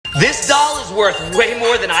This doll is worth way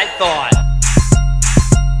more than I thought.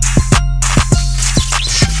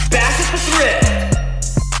 Back at the thrift.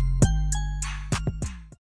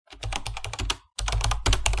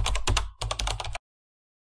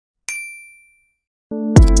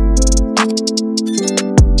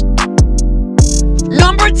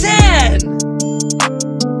 Number 10!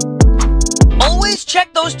 Always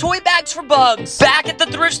check those toy bags for bugs. Back at the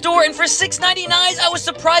thrift store, and for $6.99, I was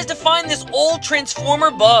surprised to find this old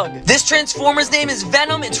Transformer bug. This Transformer's name is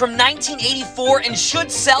Venom. It's from 1984 and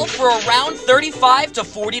should sell for around $35 to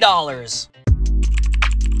 $40.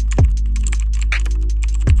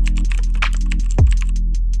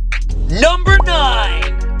 Number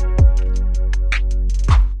 9!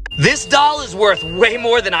 This doll is worth way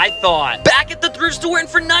more than I thought. Back at the thrift store, and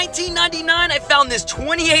for $19.99, I found this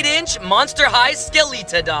 28-inch Monster High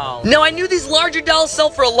Skeletor doll. Now, I knew these larger dolls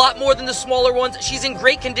sell for a lot more than the smaller ones. She's in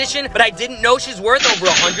great condition, but I didn't know she's worth over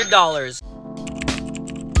 $100.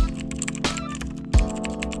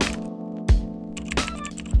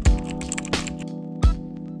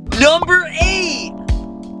 Number 8!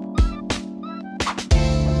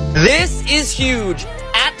 This is huge.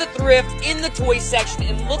 At the thrift, in the toy section,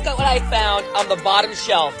 and look at what I found on the bottom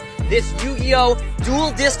shelf. This Yu-Gi-Oh!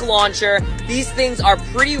 Dual disc launcher. These things are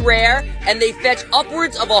pretty rare, and they fetch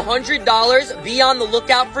upwards of $100. Be on the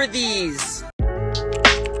lookout for these.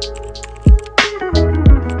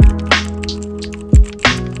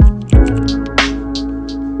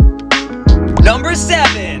 Number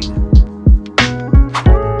 7.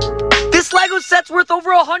 This Lego set's worth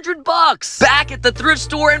over $100. Back at the thrift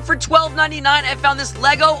store, and for $12.99, I found this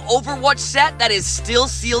Lego Overwatch set that is still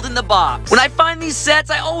sealed in the box. When I find these sets,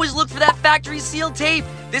 I always look for that factory sealed tape.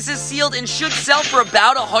 This is sealed and should sell for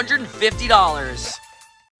about $150.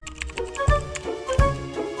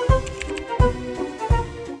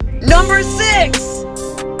 Number 6!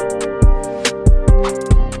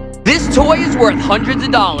 This toy is worth hundreds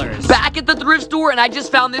of dollars. Back at the thrift store, and I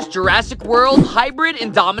just found this Jurassic World Hybrid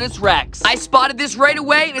Indominus Rex. I spotted this right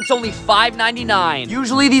away, and it's only $5.99.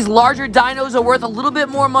 Usually, these larger dinos are worth a little bit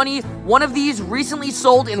more money. One of these recently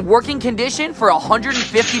sold in working condition for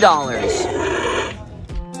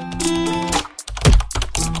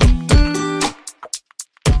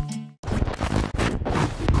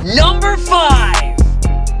 $150. Number 5!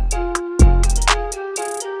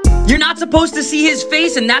 You're not supposed to see his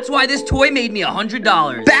face, and that's why this toy made me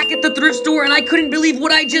 $100. Back at the thrift store, and I couldn't believe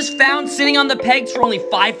what I just found sitting on the pegs for only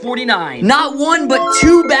 $5.49. Not one, but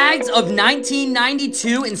 2 bags of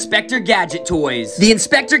 1992 Inspector Gadget toys. The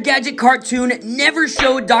Inspector Gadget cartoon never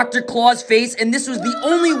showed Dr. Claw's face, and this was the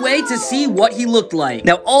only way to see what he looked like.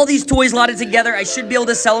 Now, all these toys lotted together, I should be able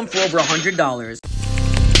to sell them for over $100.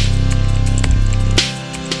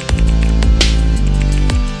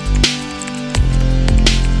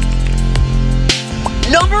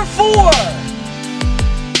 Number 4!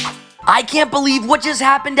 I can't believe what just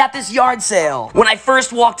happened at this yard sale. When I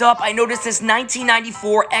first walked up, I noticed this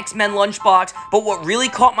 1994 X-Men lunchbox, but what really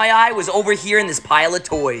caught my eye was over here in this pile of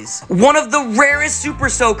toys. One of the rarest Super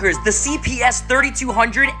Soakers, the CPS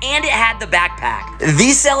 3200, and it had the backpack.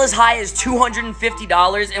 These sell as high as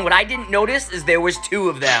 $250, and what I didn't notice is there was 2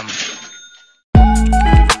 of them.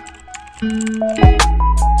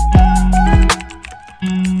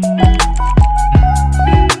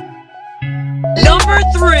 Number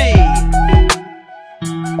 3!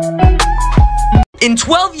 In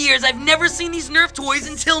 12 years, I've never seen these Nerf toys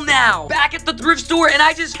until now. Back at the thrift store, and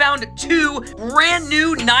I just found 2 brand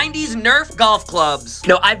new 90s Nerf golf clubs.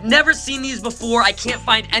 No, I've never seen these before. I can't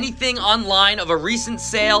find anything online of a recent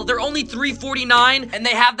sale. They're only $3.49, and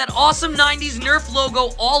they have that awesome 90s Nerf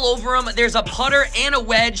logo all over them. There's a putter and a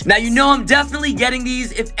wedge. Now, you know I'm definitely getting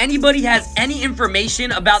these. If anybody has any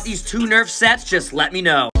information about these 2 Nerf sets, just let me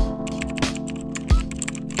know.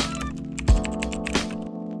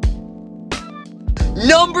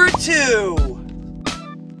 Number 2!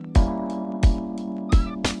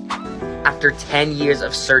 After 10 years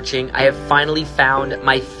of searching, I have finally found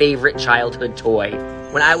my favorite childhood toy.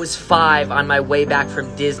 When I was 5, on my way back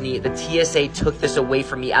from Disney, the TSA took this away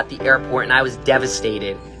from me at the airport, and I was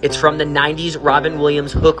devastated. It's from the 90s Robin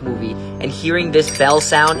Williams Hook movie, and hearing this bell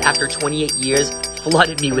sound after 28 years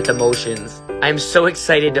flooded me with emotions. I am so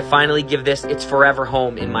excited to finally give this its forever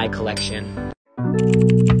home in my collection.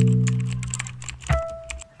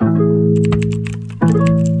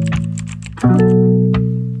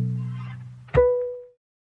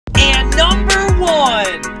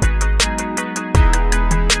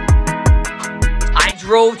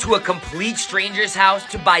 Drove to a complete stranger's house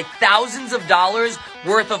to buy thousands of dollars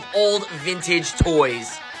worth of old vintage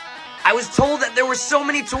toys. I was told that there were so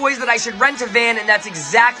many toys that I should rent a van, and that's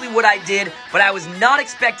exactly what I did, but I was not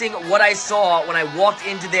expecting what I saw when I walked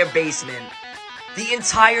into their basement. The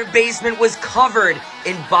entire basement was covered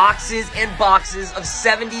in boxes and boxes of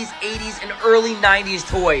 70s, 80s, and early 90s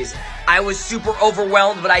toys. I was super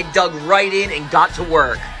overwhelmed, but I dug right in and got to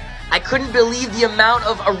work. I couldn't believe the amount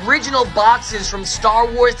of original boxes from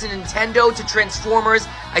Star Wars to Nintendo to Transformers.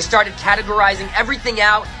 I started categorizing everything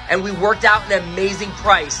out, and we worked out an amazing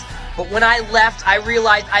price. But when I left, I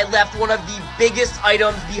realized I left one of the biggest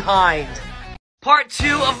items behind. Part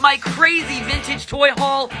 2 of my crazy vintage toy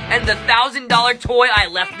haul and the $1,000 toy I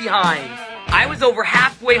left behind. I was over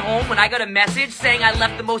halfway home when I got a message saying I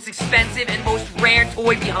left the most expensive and most rare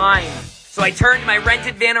toy behind. So I turned my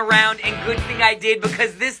rented van around, and good thing I did,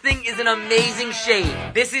 because this thing is in amazing shape.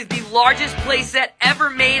 This is the largest playset ever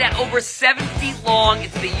made at over 7 feet long.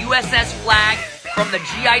 It's the USS flag from the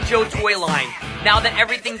G.I. Joe toy line. Now that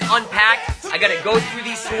everything's unpacked, I gotta go through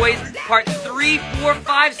these toys. Parts 3, 4,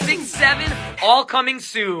 5, 6, 7, all coming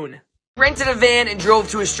soon. Rented a van and drove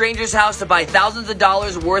to a stranger's house to buy thousands of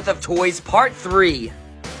dollars worth of toys, part 3.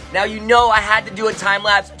 Now, you know I had to do a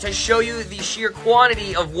time-lapse to show you the sheer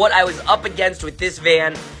quantity of what I was up against with this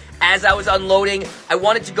van. As I was unloading, I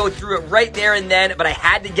wanted to go through it right there and then, but I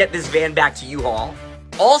had to get this van back to U-Haul.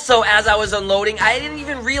 Also, as I was unloading, I didn't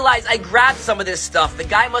even realize I grabbed some of this stuff. The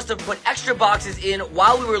guy must have put extra boxes in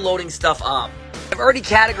while we were loading stuff up. I've already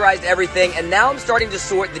categorized everything, and now I'm starting to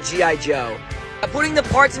sort the G.I. Joe. Putting the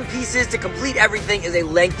parts and pieces to complete everything is a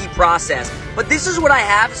lengthy process, but this is what I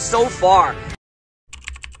have so far.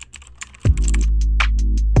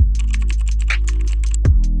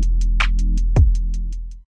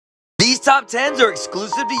 These top 10s are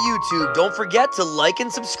exclusive to YouTube. Don't forget to like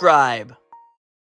and subscribe.